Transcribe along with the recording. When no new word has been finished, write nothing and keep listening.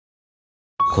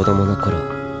子供の頃、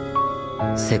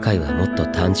世界はもっと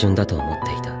単純だと思っ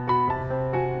ていた。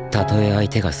たとえ相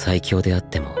手が最強であっ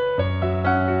ても、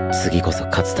次こそ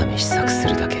勝つため試作す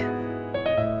るだけ。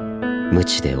無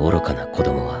知で愚かな子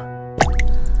供は、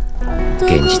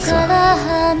現実は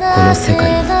この世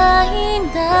界に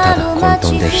ただ混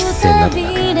沌で必然などな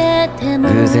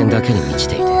く、偶然だけに満ち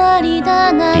ていて、理不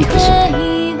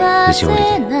尽で不条理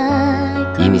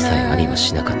で意味さえありは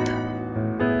しなかった。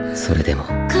それでも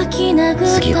次こ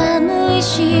そ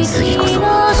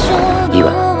い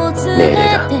わ命令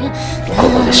だ。こ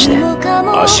こで死ね。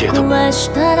足へと死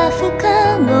ん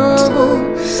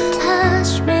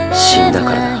だ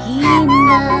からだ。こ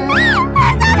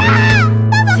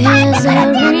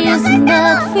ん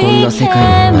な世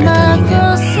界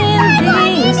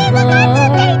に生まれた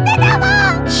人間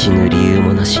は死ぬ理由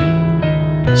もなし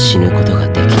に死ぬことが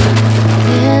できる。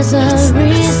いつも続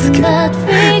け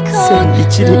1001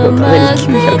人のために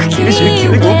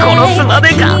999人殺すまで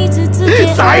か。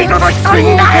最後の一人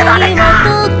になるまで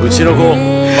か。うちの子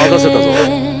任せたぞ。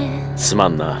すま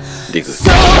んなリク。あい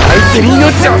つに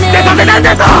命を捨てさせたん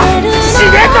だぞ。死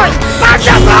ねと言ったんだ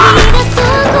ぞ。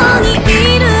はっきり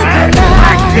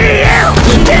言えよ。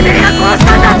てめえが殺し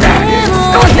たんだって。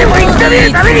少しでも生き延び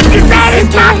るために犠牲に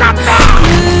したんだって。て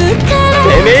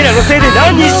めえらのせいで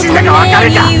何人死んだか分か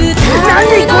るか。何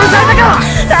人殺されたかは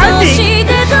何人。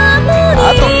あ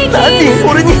と何人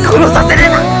俺に殺させれ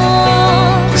ば。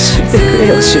死んでくれ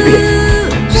よシュビ。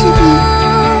シュビ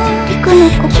ー、リクの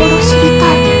心知り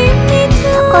たい。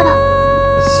だから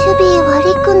シュビーは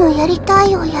リクのやりた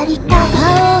いをやりたい。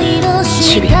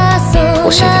シュビ、教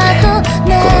えてく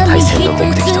れ。この対戦の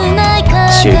目的と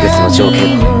終結の条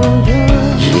件を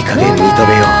いい加減認めよ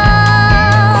う。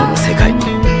この世界に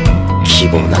希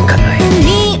望なんかない。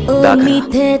だから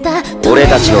俺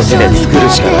たちの手で作る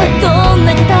しかない。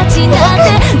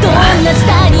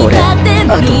俺あ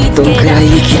とどんくらい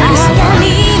生きられそうだ。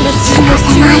死な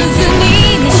せない。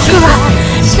僕は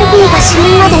シュビーが死ぬ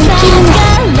まで生きるの。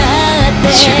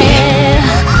シュビー、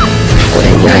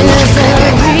俺に会いに来てくれて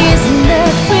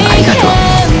ありがとう。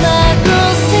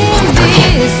本当に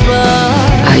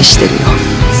愛してるよ。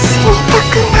死にた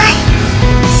くない。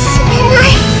死ねない。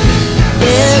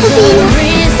シュビーの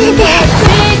せいで敗北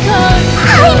なん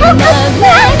て。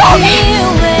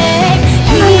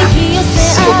今の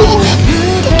シュビーに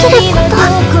できることは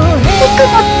リクのため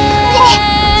に。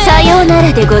さような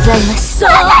らでございます。リ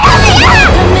クが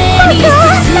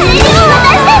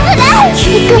好き。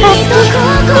リク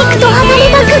と離れ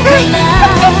たくない。難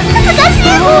し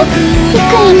い。リク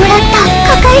にもらった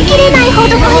抱えきれないほど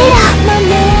のエラー。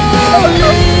そうか、も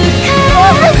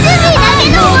う趣味だけ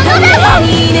のものだもん。手を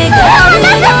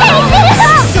離さっ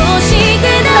て言ってるの。その意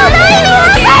味わか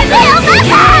ってよ。バカ。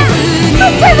ぐ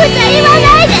ちゃぐちゃ言わな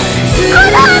いで。この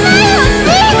花をついて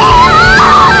よ。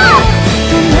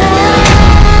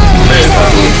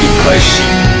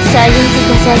さようで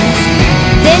ございます。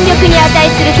全力に値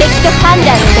する敵と判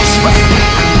断いたします。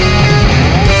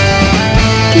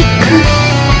リク、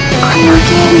このゲー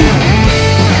ム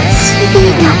シュビー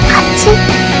の勝ちだよ。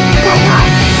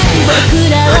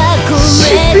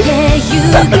シュビ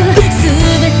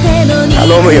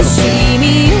頼むよ。た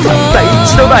った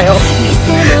一度だよ。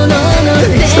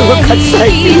一度の勝ちさえ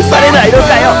許されないの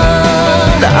かよ。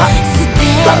だ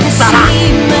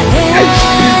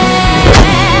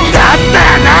った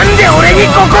らなんで俺に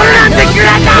心なんてくれ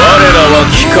た。我らは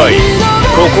機械、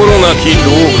心なき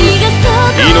道具。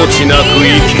命なく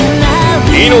生き、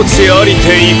命あり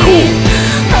ていこう。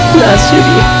なあシュビー、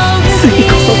次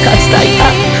こそ勝ちたいか。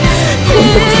今度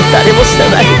こそ誰も知ら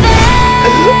ない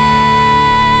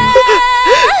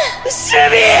シュ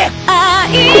ビー。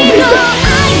ごめんな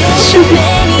シュビー、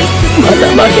まだ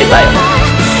負けたよ。も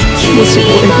し俺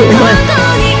とお前2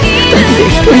人で1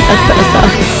人だったらさ、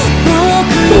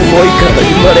思いから生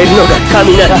まれるのが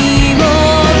神なら、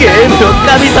ゲームの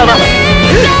神様、ゴ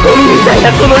ミみたい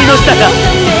なこの命だが全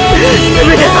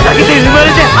て捧げて生ま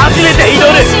れて初めて祈る。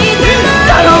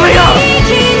頼むよ。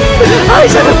敗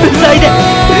者の分際で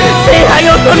聖杯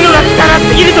を取るのが汚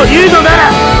すぎるというのな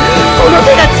ら、この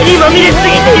手が血にまみれすぎ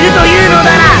ているというの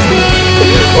なら、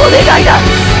お願いだ。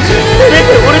せめて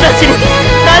俺たちに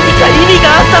何か意味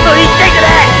があったと言ってくれ。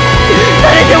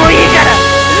誰でもいいから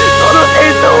この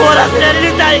戦争を終わらせられ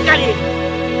る誰かに。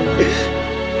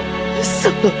そ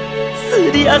の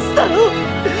スリアスターを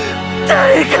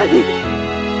誰かに。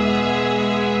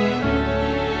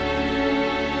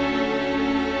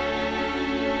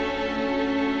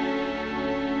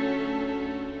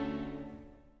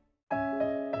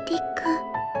リク、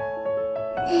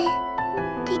ねえ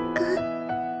リク、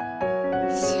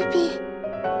シュビー、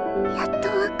やっと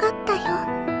わかったよ。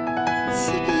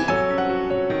シュビー、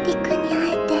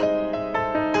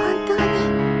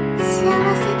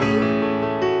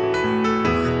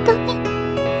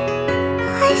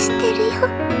してるよ。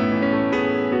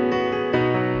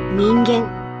人間、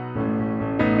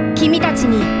君たち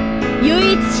に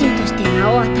唯一神として名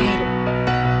を与え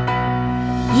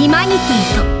るイマニテ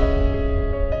ィ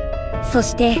と、そ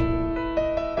して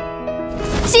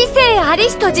知性あり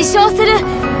しと自称するイク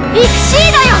シ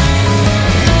ードよ。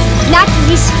亡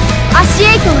き医師アシ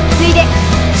エイトを継いで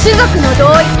種族の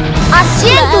同意アッシエ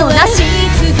ントをなし、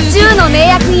10の盟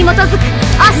約に基づく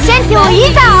アッシェンテを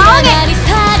いざ仰げ。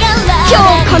今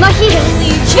日この日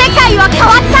世界は変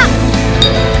わった。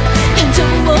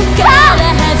さあ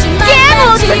ゲー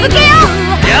ムを続けよ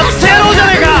う。やってやろうじゃ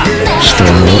ねえか。人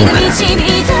は愚かだ。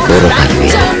愚かゆえ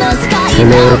そ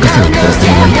の愚かさに殺す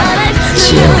思いだ。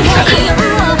知恵を磨く。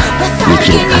生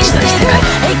きる価値のある世界、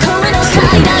それ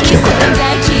でも生き残った。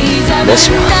もし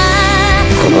も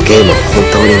このゲームを本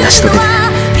当に成し遂げて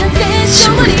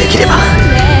勝利できれば、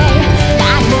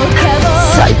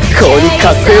最高に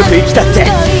かっこよく生きたって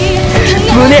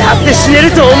胸張って死ね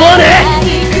ると思わね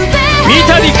え。三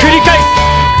度繰り返す、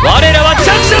我らは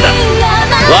弱者だ。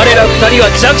我ら二人は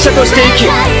弱者として生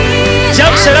き、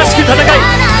弱者らしく戦い、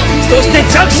そして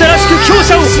弱者らしく強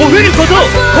者をほぐることを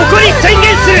ここに宣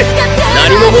言する。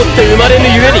何も持って生まれ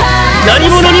ぬゆえに何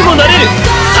者にもなれる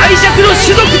最弱の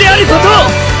種族であること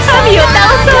を。神を倒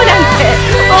そうなんて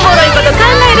おもろいこと考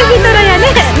える人らや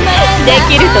ね。で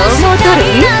きると思うとる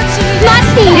ん？待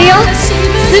っているよ。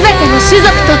全ての種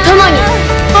族と共に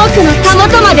僕のたも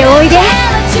とまでおいで。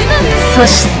そ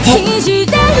して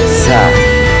さあ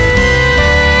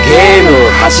ゲームを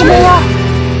始めよう。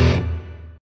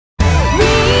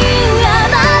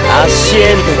アッシ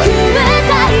エントが